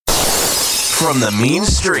From the mean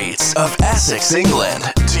streets of Essex, England,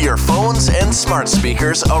 to your phones and smart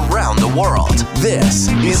speakers around the world, this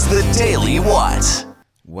is the Daily What?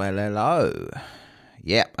 Well, hello.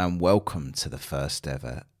 Yep, and welcome to the first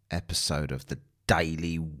ever episode of the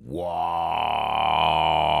Daily What?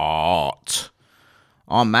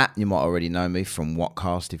 I'm Matt. You might already know me from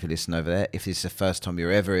Whatcast if you listen over there. If this is the first time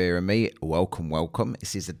you're ever hearing me, welcome.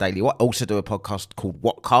 This is the Daily What. I also do a podcast called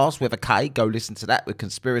Whatcast with a K. Go listen to that with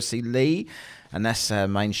Conspiracy Lee. And that's our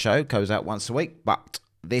main show. Goes out once a week. But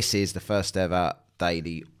this is the first ever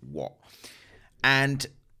Daily What. And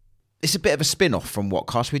it's a bit of a spin-off from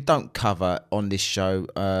Whatcast. We don't cover on this show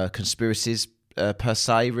conspiracies per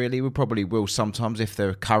se, really. We probably will sometimes if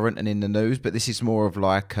they're current and in the news. But this is more of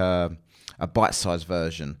like a bite-sized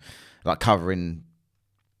version, like covering,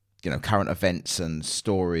 current events and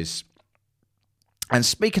stories. And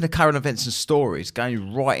speaking of current events and stories,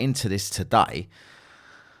 going right into this today,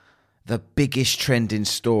 the biggest trending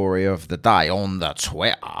story of the day on the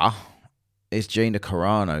Twitter is GINA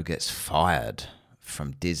Carano gets fired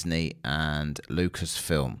from Disney and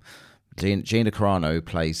LUCASFILM. GINA Carano, who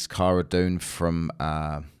plays Cara Dune from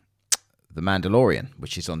The Mandalorian,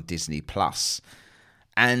 which is on Disney+.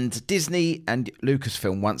 And Disney and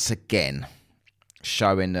Lucasfilm once again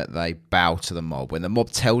showing that they bow to the mob. When the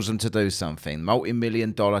mob tells them to do something,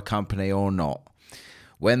 multi-million-dollar company or not,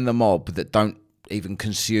 when the mob that don't even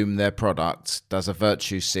consume their product does a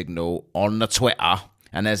virtue signal on the Twitter,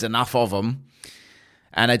 and there's enough of them,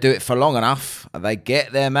 and they do it for long enough, they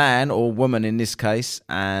get their man or woman in this case,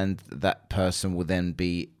 and that person will then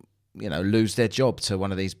be lose their job to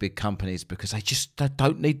one of these big companies because they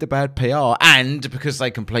don't need the bad PR, and because they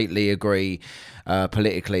completely agree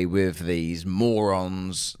politically with these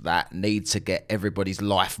morons that need to get everybody's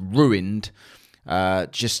life ruined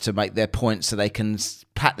just to make their point so they can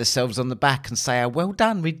pat themselves on the back and say, oh, well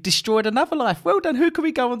done, we destroyed another life. Well done, who can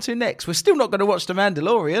we go on to next? We're still not going to watch The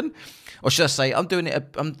Mandalorian. Or should I say, I'm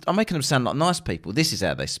making them sound like nice people. This is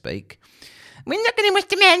how they speak. We're not going to watch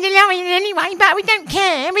The Mandalorian anyway, but we don't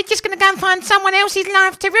care. We're just going to go and find someone else's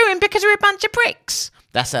life to ruin because we're a bunch of pricks.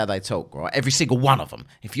 That's how they talk, right? Every single one of them.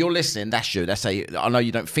 If you're listening, that's you. That's how I know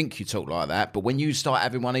you don't think you talk like that, but when you start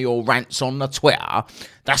having one of your rants on the Twitter,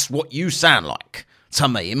 that's what you sound like to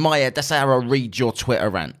me. In my head, that's how I read your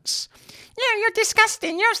Twitter rants. Yeah, you're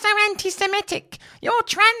disgusting. You're so anti-Semitic. You're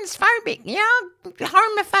transphobic. You're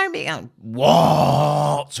homophobic.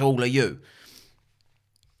 What? All of you.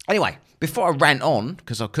 Anyway, before I rant on,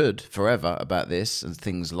 because I could forever about this and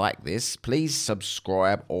things like this, please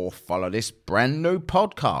subscribe or follow this brand new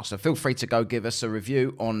podcast. So feel free to go give us a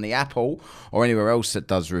review on the Apple or anywhere else that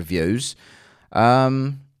does reviews.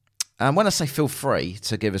 And when I say feel free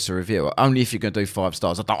to give us a review, only if you're going to do 5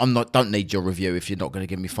 stars. Don't need your review if you're not going to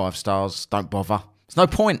give me 5 stars. Don't bother. There's no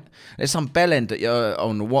point. There's some bellend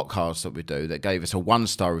on the Whatcast that we do that gave us a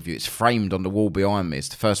 1-star review. It's framed on the wall behind me. It's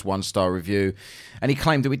the first 1-star review. And he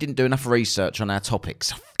claimed that we didn't do enough research on our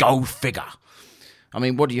topics. Go figure. I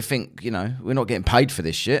mean, what do you think? We're not getting paid for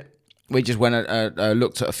this shit. We just went and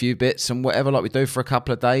looked at a few bits and whatever, like we do for a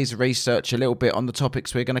couple of days, research a little bit on the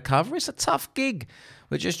topics we're going to cover. It's a tough gig.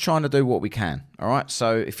 We're just trying to do what we can, all right?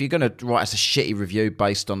 So if you're going to write us a shitty review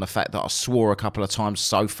based on the fact that I swore a couple of times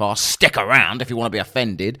so far, stick around if you want to be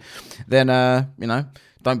offended, then,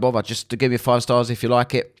 don't bother. Just to give you 5 stars if you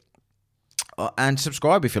like it, and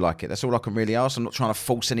subscribe if you like it. That's all I can really ask. I'm not trying to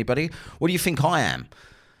force anybody. What do you think I am?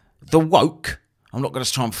 The woke? I'm not going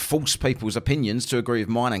to try and force people's opinions to agree with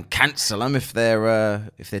mine and cancel them if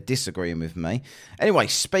they're disagreeing with me. Anyway,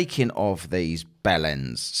 speaking of these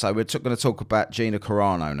bellends, so we're going to talk about GINA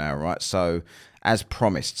Carano now, right? So, as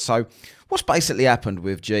promised. So, what's basically happened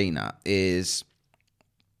with GINA is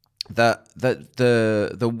that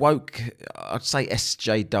the woke, I'd say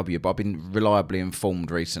SJW, but I've been reliably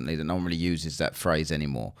informed recently that no one really uses that phrase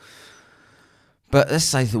anymore. But let's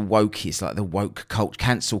say the wokies, like the woke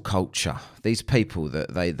cancel culture, these people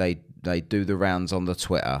that they do the rounds on the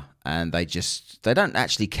Twitter and they don't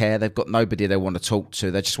actually care. They've got nobody they want to talk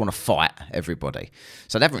to. They just want to fight everybody.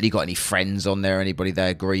 So they haven't really got any friends on there, anybody they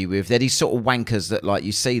agree with. They're these sort of wankers that, like,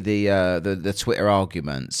 you see the Twitter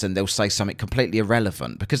arguments and they'll say something completely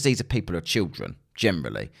irrelevant because these are people who are children,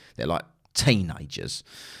 generally. They're like teenagers.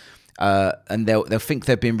 And they'll think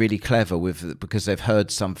they've been really clever because they've heard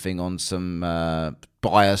something on some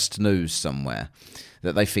biased news somewhere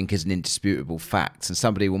that they think is an indisputable fact, and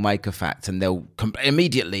somebody will make a fact and they'll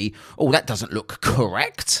immediately, that doesn't look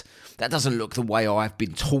correct. That doesn't look the way I've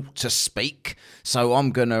been taught to speak. So I'm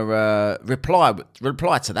going to reply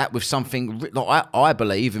to that with something that I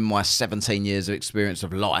believe, in my 17 years of experience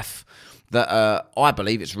of life, that I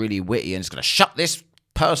believe it's really witty and it's going to shut this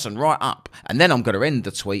person right up. And then I'm going to end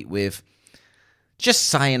the tweet with just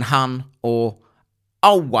saying hun, or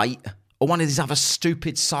oh wait, or one of these other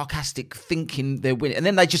stupid sarcastic thinking they're winning. And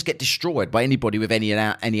then they just get destroyed by anybody with any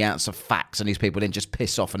ounce of facts, and these people then just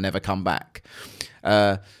piss off and never come back.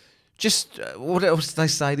 What else do they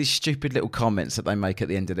say? These stupid little comments that they make at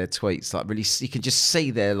the end of their tweets, like really, you can just see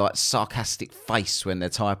their like sarcastic face when they're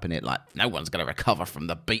typing it. Like, no one's going to recover from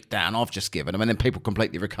the beatdown I've just given them, and then people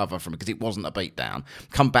completely recover from it because it wasn't a beatdown.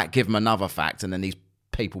 Come back, give them another fact, and then these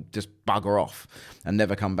people just bugger off and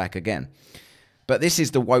never come back again. But this is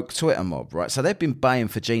the woke Twitter mob, right? So they've been baying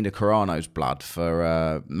for GINA Carano's blood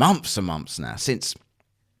for months and months now.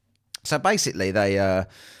 So basically, they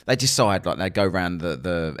decide, like, they go around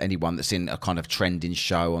the anyone that's in a kind of trending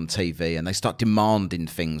show on TV, and they start demanding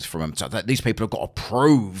things from them. So that these people have got to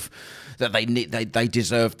prove that they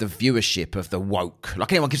deserve the viewership of the woke.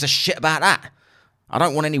 Like, anyone gives a shit about that? I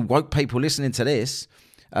don't want any woke people listening to this.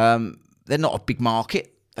 They're not a big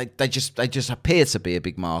market. They just appear to be a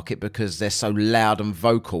big market because they're so loud and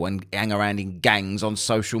vocal and hang around in gangs on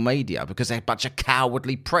social media because they're a bunch of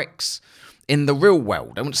cowardly pricks. In the real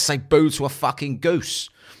world, they want to say boo to a fucking goose.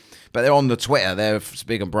 But they're on the Twitter, they're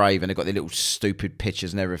big and brave, and they've got their little stupid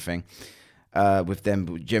pictures and everything. With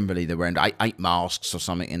them, generally they're wearing eight masks or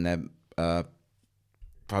something in their, what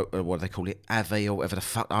do they call it, AVI or whatever the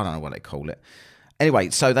fuck, I don't know what they call it. Anyway,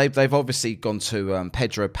 so they've obviously gone to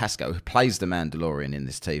Pedro Pascal, who plays the Mandalorian in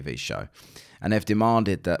this TV show, and they've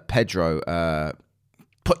demanded that Pedro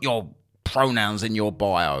put your pronouns in your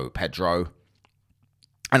bio, Pedro.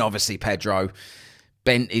 And obviously Pedro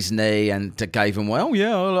bent his knee and gave him, well,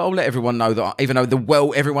 yeah, I'll let everyone know that, even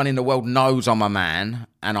though everyone in the world knows I'm a man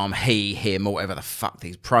and I'm he, him, or whatever the fuck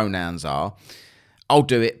these pronouns are, I'll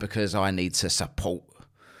do it because I need to support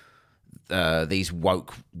these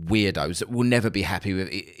woke weirdos that will never be happy with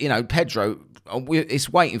it. You know, Pedro, it's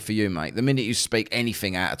waiting for you, mate. The minute you speak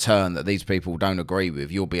anything out of turn that these people don't agree with,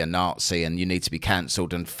 you'll be a Nazi and you need to be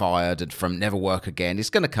cancelled and fired and from never work again. It's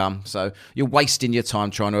going to come. So you're wasting your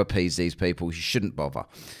time trying to appease these people. You shouldn't bother.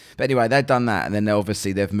 But anyway, they've done that, and then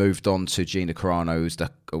obviously they've moved on to GINA Carano, who's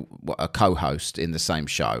a co-host in the same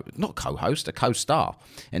show. Not co-host, a co-star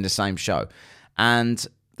in the same show. And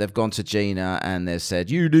they've gone to GINA and they've said,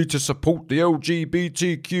 you need to support the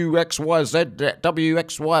LGBTQ XYZ,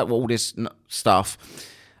 WXY, all this stuff,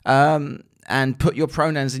 and put your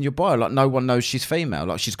pronouns in your bio. Like, no one knows she's female.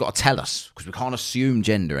 Like, she's got to tell us because we can't assume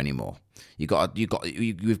gender anymore. We've got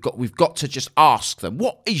to just ask them,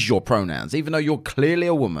 what is your pronouns? Even though you're clearly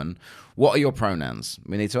a woman, what are your pronouns?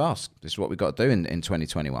 We need to ask. This is what we've got to do in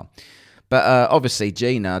 2021. But obviously,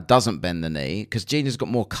 GINA doesn't bend the knee because GINA's got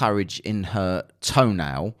more courage in her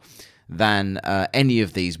toenail than any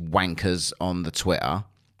of these wankers on the Twitter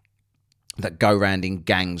that go around in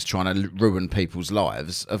gangs trying to ruin people's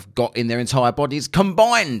lives have got in their entire bodies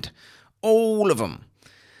combined. All of them.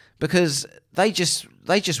 Because they just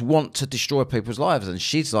want to destroy people's lives. And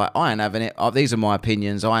she's like, I ain't having it. These are my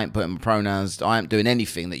opinions. I ain't putting my pronouns. I ain't doing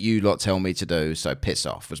anything that you lot tell me to do. So piss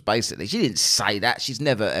off. Was basically, she didn't say that. She's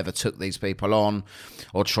never ever took these people on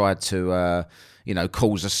or tried to,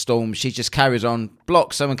 cause a storm. She just carries on,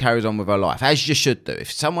 blocks them and carries on with her life, as you should do.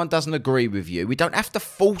 If someone doesn't agree with you, we don't have to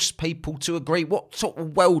force people to agree. What sort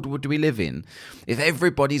of world would we live in if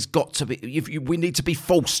everybody's got to be, we need to be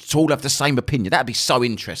forced to all have the same opinion? That'd be so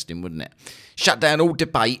interesting, wouldn't it? Shut down all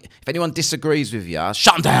debate. If anyone disagrees with you,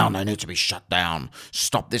 shut them down. They need to be shut down.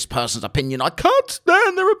 Stop this person's opinion. I can't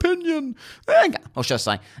stand their opinion. Or should I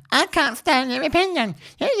say, I can't stand your opinion.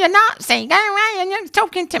 You're Nazi. Go away and you're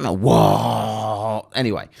talking to me. What?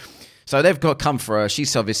 Anyway, so they've got to come for her.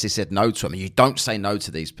 She's obviously said no to them. You don't say no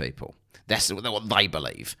to these people. That's what they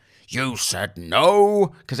believe. You said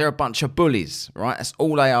no, because they're a bunch of bullies, right? That's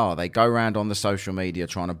all they are. They go around on the social media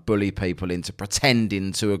trying to bully people into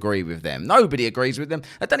pretending to agree with them. Nobody agrees with them.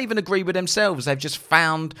 They don't even agree with themselves. They've just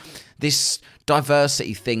found this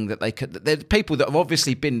diversity thing that they could. They're people that have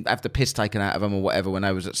obviously have the piss taken out of them or whatever when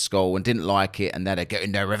they was at school and didn't like it, and now they're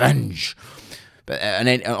getting their revenge. But and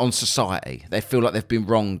then on society, they feel like they've been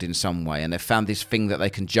wronged in some way, and they've found this thing that they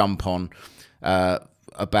can jump on.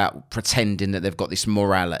 About pretending that they've got this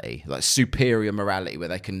morality, like superior morality, where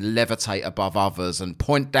they can levitate above others and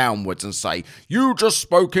point downwards and say, you just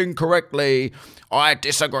spoke incorrectly, I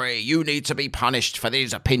disagree, you need to be punished for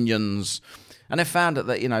these opinions. And they found that,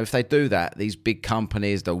 if they do that, these big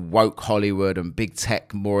companies, the woke Hollywood and big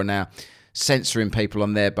tech more now, censoring people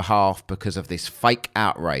on their behalf because of this fake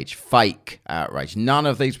outrage. None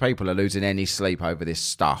of these people are losing any sleep over this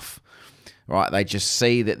stuff. Right, they just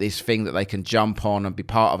see that this thing that they can jump on and be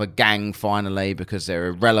part of a gang finally because they're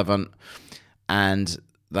irrelevant, and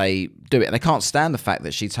they do it. They can't stand the fact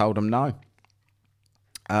that she told them no.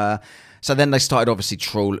 So then they started obviously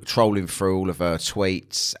trolling through all of her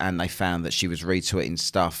tweets, and they found that she was retweeting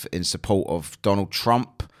stuff in support of Donald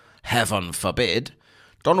Trump. Heaven forbid.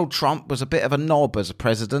 Donald Trump was a bit of a knob as a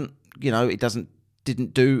president. You know, he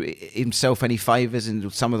didn't do himself any favours in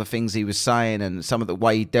some of the things he was saying and some of the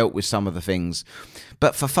way he dealt with some of the things.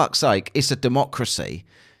 But for fuck's sake, it's a democracy.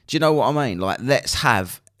 Do you know what I mean? Like,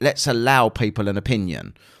 let's allow people an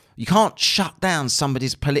opinion. You can't shut down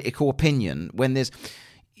somebody's political opinion when there's,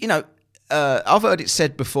 you know, I've heard it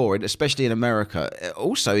said before, especially in America,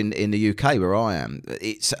 also in the UK where I am.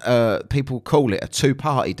 It's people call it a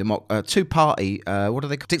two-party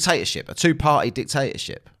dictatorship, a two-party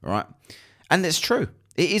dictatorship, right? And it's true.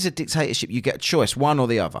 It is a dictatorship. You get a choice, one or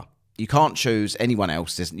the other. You can't choose anyone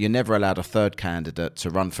else. You're never allowed a third candidate to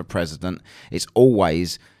run for president. It's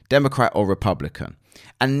always Democrat or Republican.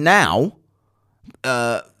 And now,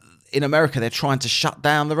 in America, they're trying to shut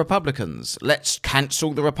down the Republicans. Let's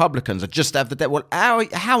cancel the Republicans and just have the... Well,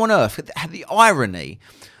 how on earth... The irony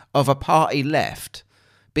of a party left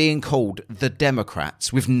being called the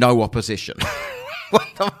Democrats with no opposition. What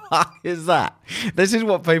the fuck is that? This is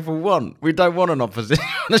what people want. We don't want an opposition.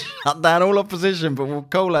 Shut down all opposition, but we'll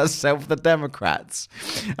call ourselves the Democrats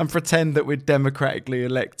and pretend that we're democratically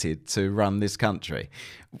elected to run this country.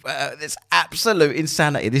 It's absolute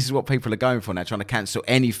insanity. This is what people are going for now, trying to cancel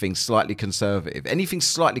anything slightly conservative. Anything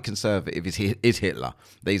slightly conservative is Hitler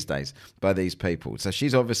these days by these people. So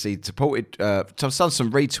she's obviously supported, done some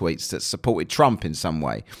retweets that supported Trump in some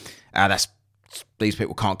way. These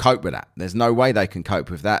people can't cope with that. There's no way they can cope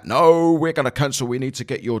with that. No, we're going to cancel. We need to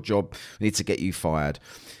get your job. We need to get you fired.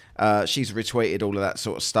 She's retweeted all of that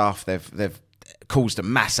sort of stuff. They've caused a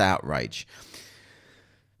mass outrage.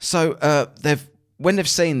 So when they've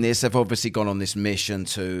seen this, they've obviously gone on this mission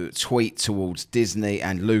to tweet towards Disney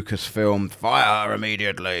and LUCASFILM, fire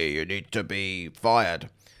immediately. You need to be fired.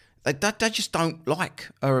 They just don't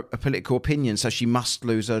like her political opinion, so she must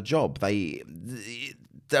lose her job.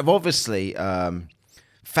 They've obviously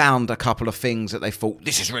found a couple of things that they thought,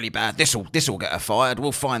 this is really bad, this will get her fired,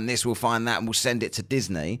 we'll find this, we'll find that, and we'll send it to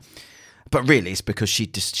Disney. But really, it's because she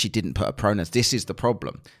didn't put her pronouns. This is the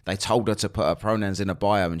problem. They told her to put her pronouns in a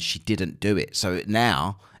bio, and she didn't do it. So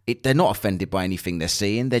now, they're not offended by anything they're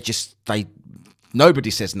seeing.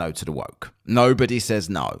 Nobody says no to the woke. Nobody says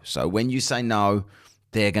no. So when you say no,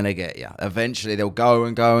 they're going to get you. Eventually, they'll go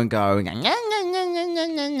and go and go and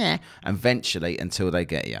eventually until they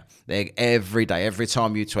get you. Every day, every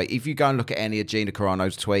time you tweet, if you go and look at any of Gina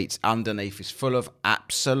Carano's tweets, underneath is full of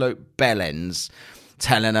absolute bellends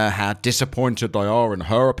telling her how disappointed they are in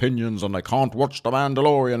her opinions and they can't watch The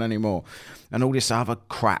Mandalorian anymore and all this other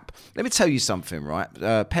crap. Let me tell you something, right?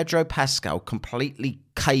 Pedro Pascal completely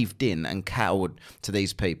caved in and cowered to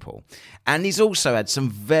these people. And he's also had some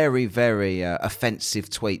very, very offensive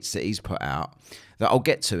tweets that he's put out that I'll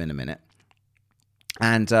get to in a minute.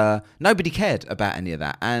 And nobody cared about any of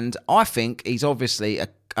that. And I think he's obviously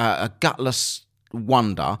a gutless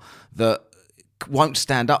wonder that won't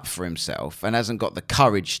stand up for himself and hasn't got the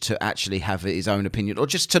courage to actually have his own opinion or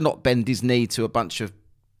just to not bend his knee to a bunch of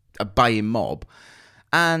a baying mob.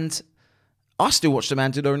 And I still watch The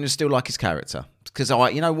Mandalorian and still like his character. Because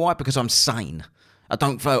you know why? Because I'm sane. I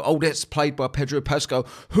don't vote, that's played by Pedro Pascal,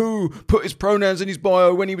 who put his pronouns in his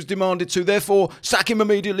bio when he was demanded to, therefore sack him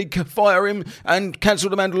immediately, fire him, and cancel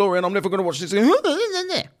The Mandalorian. I'm never going to watch this.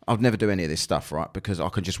 I'll never do any of this stuff, right? Because I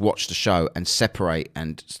can just watch the show and separate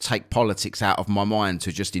and take politics out of my mind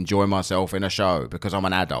to just enjoy myself in a show because I'm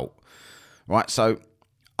an adult, right? So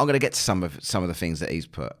I'm going to get to some of the things that he's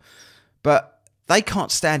put. But they can't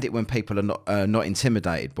stand it when people are not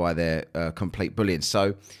intimidated by their complete bullying.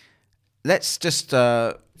 So let's just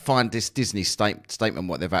find this Disney statement,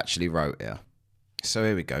 what they've actually wrote here. So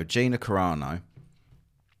here we go. Gina Carano.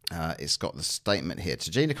 It's got the statement here.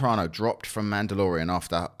 So Gina Carano dropped from Mandalorian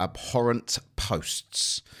after abhorrent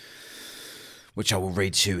posts, which I will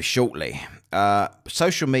read to you shortly.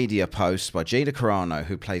 Social media posts by Gina Carano,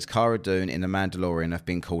 who plays Cara Dune in The Mandalorian, have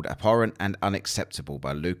been called abhorrent and unacceptable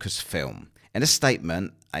by Lucasfilm. In a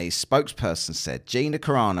statement, a spokesperson said Gina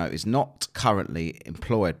Carano is not currently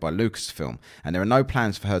employed by Lucasfilm, and there are no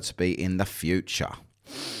plans for her to be in the future.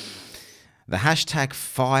 The hashtag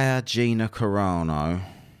 #FireGinaCarano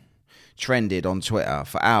trended on Twitter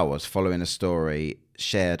for hours following a story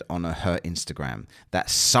shared on her Instagram that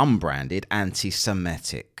some branded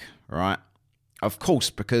anti-Semitic, right? Of course,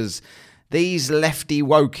 because these lefty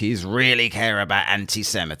wokies really care about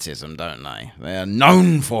anti-Semitism, don't they? They are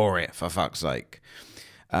known for it, for fuck's sake.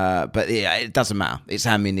 But yeah, it doesn't matter. It's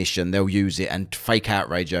ammunition. They'll use it and fake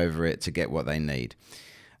outrage over it to get what they need.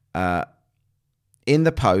 In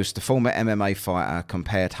the post, the former MMA fighter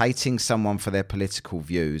compared hating someone for their political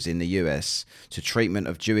views in the US to treatment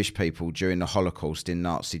of Jewish people during the Holocaust in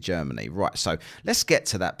Nazi Germany. Right, so let's get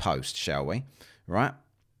to that post, shall we? Right?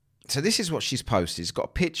 So this is what she's posted. It's got a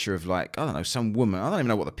picture of, like, I don't know, some woman. I don't even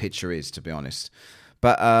know what the picture is, to be honest.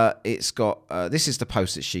 But it's got, this is the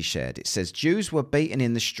post that she shared. It says, Jews were beaten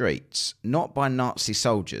in the streets, not by Nazi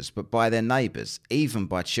soldiers, but by their neighbours, even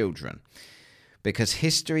by children. Because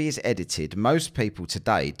history is edited, most people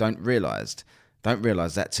today don't realise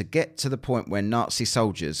that to get to the point where Nazi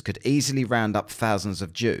soldiers could easily round up thousands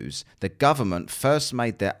of Jews, the government first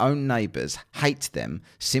made their own neighbours hate them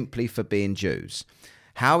simply for being Jews.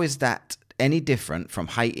 How is that any different from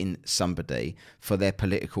hating somebody for their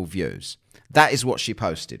political views? That is what she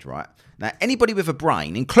posted, right? Now, anybody with a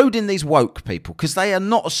brain, including these woke people, because they are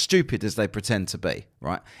not as stupid as they pretend to be,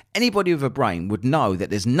 right? Anybody with a brain would know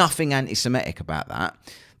that there's nothing anti-Semitic about that.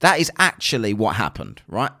 That is actually what happened,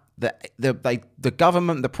 right? The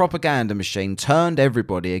government, the propaganda machine, turned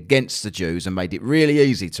everybody against the Jews and made it really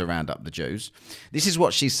easy to round up the Jews. This is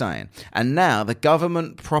what she's saying. And now the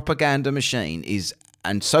government propaganda machine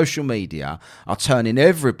and social media are turning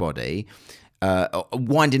everybody...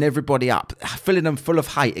 winding everybody up, filling them full of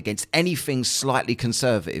hate against anything slightly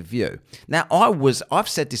conservative view. Now, I've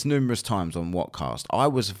said this numerous times on Whatcast, I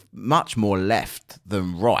was much more left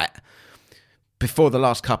than right before the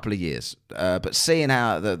last couple of years. But seeing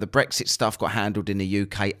how the Brexit stuff got handled in the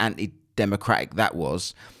UK, anti-democratic that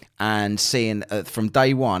was, and seeing from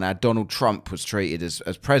day one how Donald Trump was treated as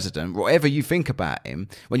president, whatever you think about him,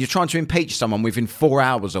 when you're trying to impeach someone within 4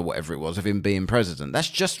 hours or whatever it was of him being president,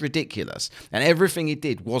 that's just ridiculous. And everything he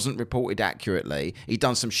did wasn't reported accurately. He'd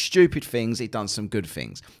done some stupid things, he'd done some good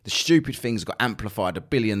things. The stupid things got amplified 1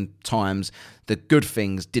 billion times. The good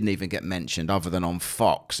things didn't even get mentioned other than on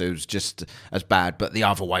Fox. It was just as bad, but the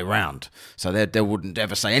other way round. So they wouldn't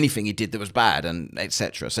ever say anything he did that was bad, and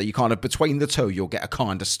etc. So you kind of, between the two, you'll get a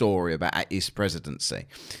kind of story about his presidency.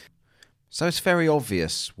 So it's very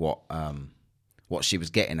obvious what she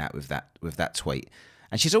was getting at with that tweet.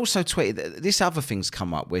 And she's also tweeted, this other thing's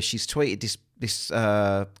come up where she's tweeted this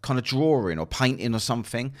kind of drawing or painting or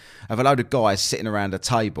something of a load of guys sitting around a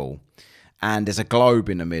table. And there's a globe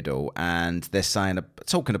in the middle, and they're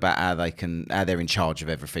talking about how they're in charge of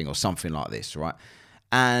everything or something like this, right?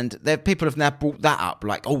 And people have now brought that up,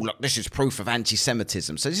 like, oh, look, this is proof of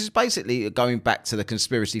anti-Semitism. So this is basically going back to the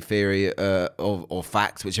conspiracy theory or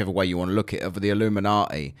fact, whichever way you want to look at it, of the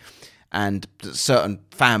Illuminati. And certain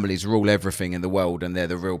families rule everything in the world, and they're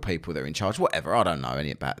the real people that are in charge. Whatever, I don't know any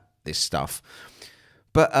about this stuff.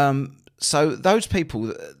 But so those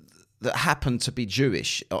people that happen to be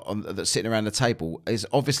Jewish, that's sitting around the table, is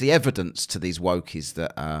obviously evidence to these wokies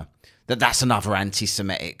that's another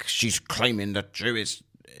anti-Semitic. She's claiming that Jewish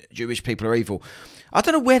people are evil. I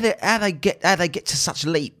don't know how they get to such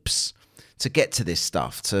leaps to get to this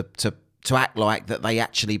stuff, to act like that they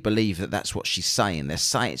actually believe that that's what she's saying. They're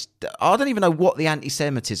saying, I don't even know what the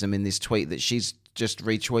anti-Semitism in this tweet that she's just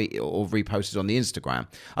retweeted or reposted on the Instagram.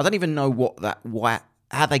 I don't even know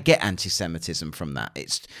how they get anti-Semitism from that.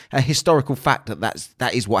 It's a historical fact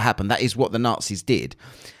that is what happened. That is what the Nazis did.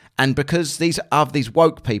 And because these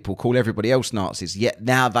woke people call everybody else Nazis, yet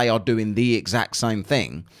now they are doing the exact same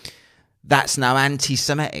thing, that's now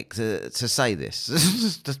anti-Semitic to say this.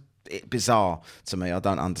 It's just bizarre to me. I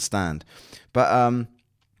don't understand. But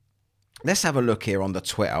let's have a look here on the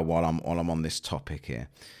Twitter while I'm on this topic here.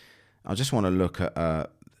 I just want to look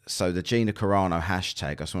at... So the GINA CARANO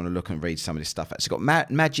hashtag, I just want to look and read some of this stuff. It's got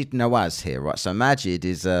Majid Nawaz here, right? So Majid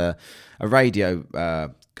is a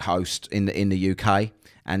radio host in the UK,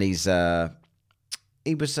 and he was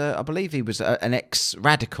I believe he was an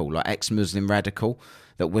ex-radical, like ex-Muslim radical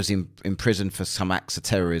that was in prison for some acts of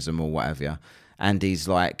terrorism or whatever. And he's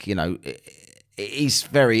like, you know, he's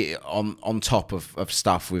very on top of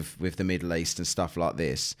stuff with the Middle East and stuff like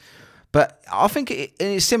this. But I think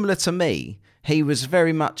it's similar to me. He was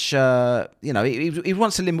very much, he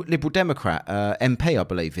once a Liberal Democrat MP, I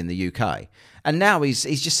believe, in the UK. And now he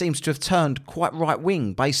just seems to have turned quite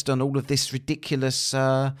right-wing based on all of this ridiculous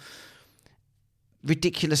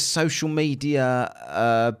social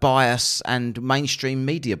media bias and mainstream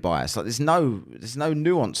media bias. Like there's no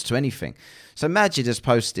nuance to anything. So Majid has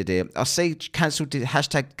posted here. I see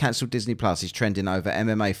hashtag cancel Disney Plus is trending over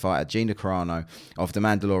MMA fighter GINA CARANO of the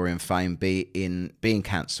Mandalorian fame being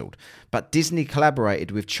cancelled. But Disney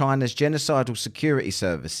collaborated with China's genocidal security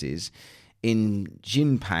services in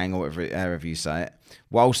Jinping, or however you say it,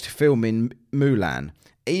 whilst filming Mulan,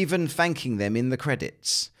 even thanking them in the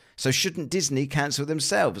credits. So shouldn't Disney cancel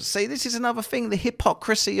themselves? See, this is another thing, the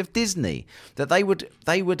hypocrisy of Disney, that they would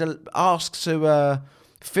ask to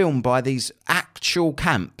film by these actual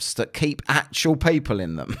camps that keep actual people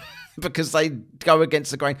in them because they go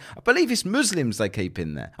against the grain. I believe it's Muslims they keep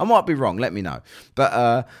in there. I might be wrong, let me know.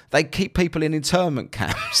 But they keep people in internment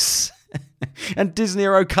camps. And Disney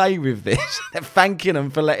are okay with this. They're thanking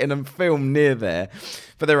them for letting them film near there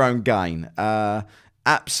for their own gain.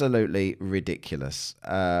 Absolutely ridiculous.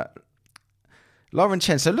 Lauren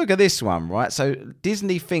Chen, so look at this one, right? So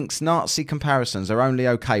Disney thinks Nazi comparisons are only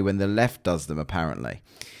okay when the left does them, apparently.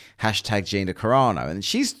 Hashtag GINA CARANO. And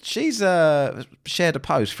she's shared a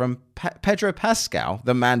post from Pedro Pascal,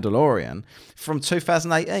 the Mandalorian, from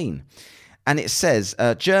 2018. And it says,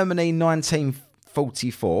 Germany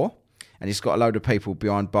 1944. And it's got a load of people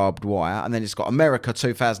behind barbed wire. And then it's got America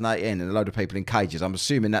 2018 and a load of people in cages. I'm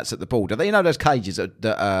assuming that's at the border. You know those cages that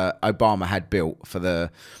Obama had built for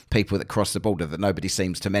the people that cross the border that nobody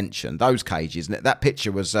seems to mention? Those cages. And that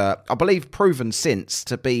picture was, I believe, proven since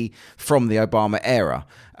to be from the Obama era.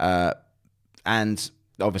 And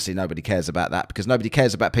obviously nobody cares about that because nobody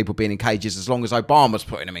cares about people being in cages as long as Obama's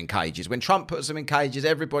putting them in cages. When Trump puts them in cages,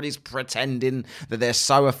 everybody's pretending that they're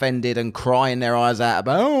so offended and crying their eyes out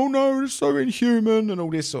about, oh no, it's so inhuman and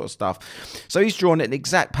all this sort of stuff. So he's drawn an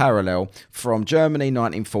exact parallel from Germany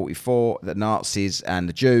 1944, the Nazis and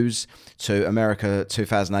the Jews, to America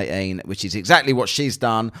 2018, which is exactly what she's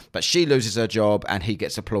done, but she loses her job and he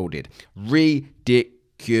gets applauded. Ridiculous.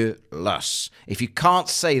 If you can't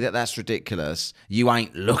see that that's ridiculous, you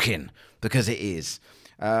ain't looking, because it is.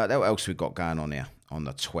 What else we got going on here on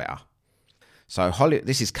the Twitter? So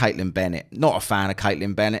this is Caitlin Bennett. Not a fan of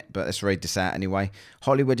Caitlin Bennett, but let's read this out anyway.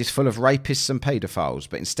 Hollywood is full of rapists and paedophiles,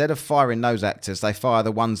 but instead of firing those actors, they fire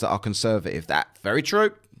the ones that are conservative. That very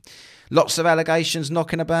true. Lots of allegations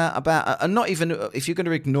knocking about, and not even, if you're going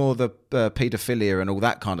to ignore the paedophilia and all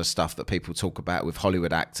that kind of stuff that people talk about with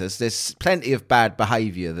Hollywood actors, there's plenty of bad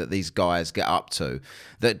behaviour that these guys get up to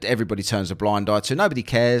that everybody turns a blind eye to. Nobody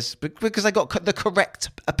cares because they got the correct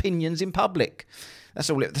opinions in public. That's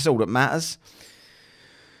all that matters.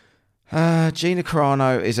 GINA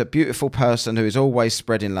CARANO is a beautiful person who is always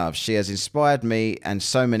spreading love. She has inspired me and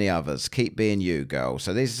so many others. Keep being you, girl.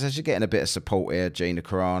 So you're getting a bit of support here, GINA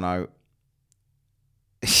CARANO.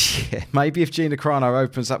 Yeah, maybe if GINA CARANO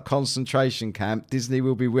opens up concentration camp, Disney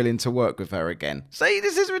will be willing to work with her again. See,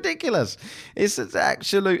 this is ridiculous. It's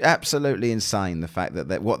absolutely insane, the fact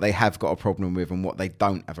that what they have got a problem with and what they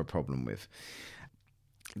don't have a problem with.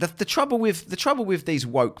 The trouble with these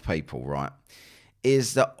woke people, right,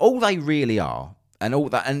 is that all they really are, and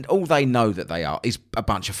all they know that they are, is a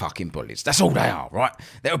bunch of fucking bullies. That's all they are, right?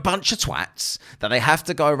 They're a bunch of twats that they have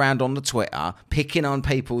to go around on the Twitter picking on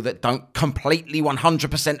people that don't completely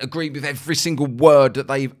 100% agree with every single word that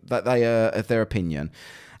they of their opinion,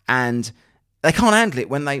 and they can't handle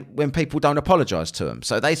it when people don't apologise to them.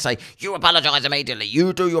 So they say, you apologise immediately,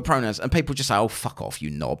 you do your pronouns, and people just say, oh, fuck off,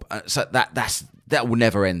 you knob. So that will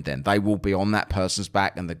never end then. They will be on that person's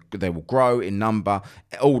back, and they will grow in number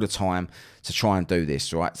all the time to try and do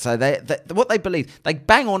this, right? So what they believe, they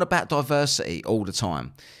bang on about diversity all the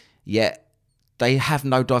time, yet they have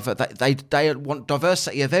no they want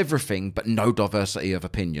diversity of everything, but no diversity of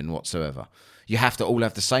opinion whatsoever. You have to all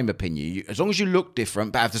have the same opinion. As long as you look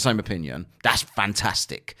different but have the same opinion, that's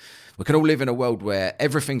fantastic. We can all live in a world where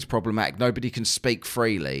everything's problematic, nobody can speak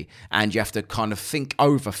freely, and you have to kind of think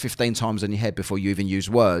over 15 times in your head before you even use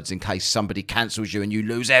words in case somebody cancels you and you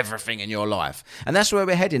lose everything in your life. And that's where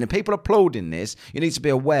we're heading. And people applauding this, you need to be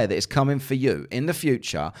aware that it's coming for you. In the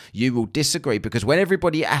future, you will disagree, because when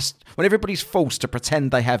everybody's forced to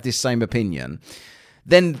pretend they have this same opinion,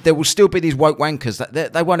 then there will still be these woke wankers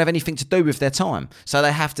that they won't have anything to do with their time. So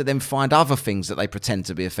they have to then find other things that they pretend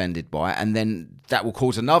to be offended by, and then that will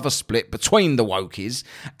cause another split between the wokies,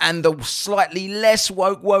 and the slightly less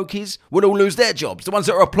woke wokies will all lose their jobs. The ones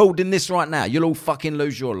that are applauding this right now, you'll all fucking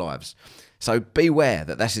lose your lives. So beware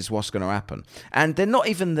that this is what's going to happen. And they're not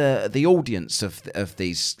even the audience of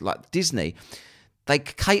these, like Disney. They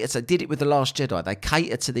did it with The Last Jedi. They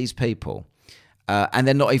cater to these people. And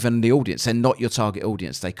they're not even the audience. They're not your target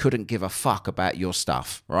audience. They couldn't give a fuck about your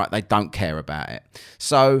stuff, right? They don't care about it.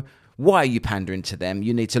 So why are you pandering to them?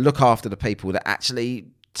 You need to look after the people that actually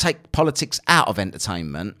take politics out of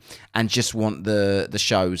entertainment and just want the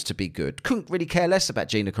shows to be good. Couldn't really care less about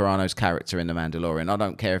Gina Carano's character in The Mandalorian. I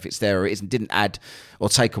don't care if it's there or it isn't. Didn't add or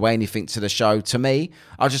take away anything to the show. To me,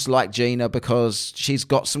 I just like Gina because she's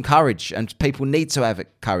got some courage, and people need to have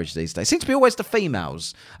courage these days. Seems to be always the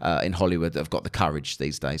females in Hollywood that have got the courage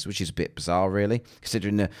these days, which is a bit bizarre, really,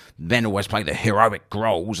 considering the men always play the heroic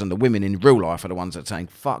roles and the women in real life are the ones that are saying,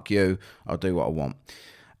 fuck you, I'll do what I want.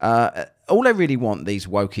 All I really want, these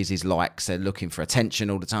wokies, is likes. They're looking for attention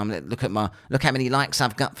all the time. Look how many likes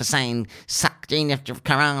I've got for saying suck Gina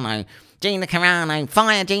Carano,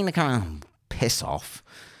 fire Gina Carano. Piss off.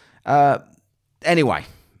 Anyway,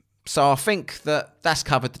 so I think that's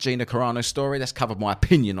covered the Gina Carano story. That's covered my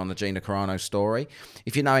opinion on the Gina Carano story.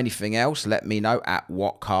 If you know anything else, let me know at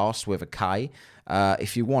whatcast with a K.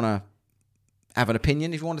 If you want to have an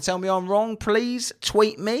opinion, if you want to tell me I'm wrong, please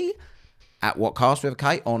tweet me at whatcast with a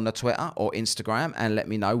K on the Twitter or Instagram and let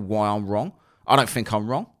me know why I'm wrong. I don't think I'm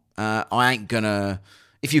wrong. I ain't gonna,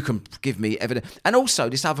 if you can give me evidence. And also,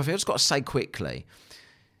 this other thing, I've just got to say quickly,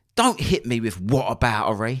 don't hit me with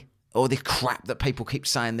whataboutery or the crap that people keep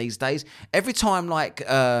saying these days. Every time, like,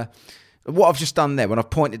 what I've just done there, when I've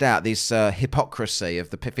pointed out this hypocrisy of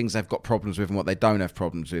the things they've got problems with and what they don't have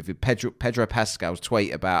problems with Pedro Pascal's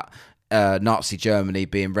tweet about Nazi Germany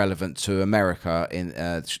being relevant to America in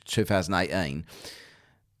 2018,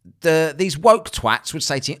 these woke twats would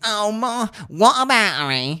say to you, oh, ma, what about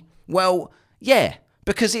me? Well, yeah,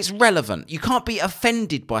 because it's relevant. You can't be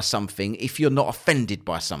offended by something if you're not offended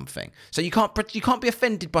by something. So you can't be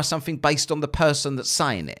offended by something based on the person that's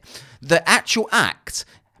saying it. The actual act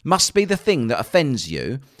must be the thing that offends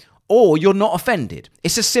you, or you're not offended.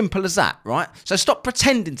 It's as simple as that, right? So stop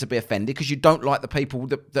pretending to be offended because you don't like the people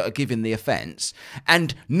that are giving the offence,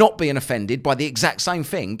 and not being offended by the exact same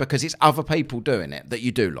thing because it's other people doing it that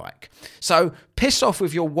you do like. So piss off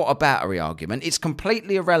with your whataboutery argument. It's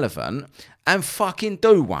completely irrelevant, and fucking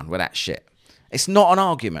do one with that shit. It's not an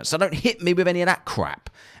argument, so don't hit me with any of that crap.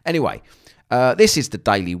 Anyway, this is the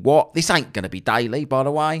Daily What. This ain't going to be daily, by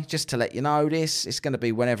the way, just to let you know this. It's going to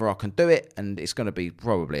be whenever I can do it, and it's going to be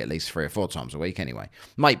probably at least 3 or 4 times a week anyway.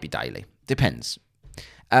 Might be daily. Depends.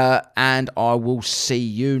 And I will see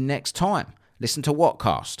you next time. Listen to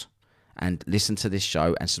Whatcast, and listen to this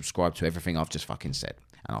show, and subscribe to everything I've just fucking said.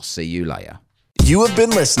 And I'll see you later. You have been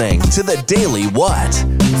listening to The Daily What.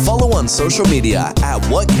 Follow on social media at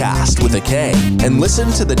Whatcast with a K, and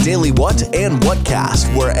listen to The Daily What and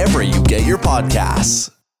Whatcast wherever you get your podcasts.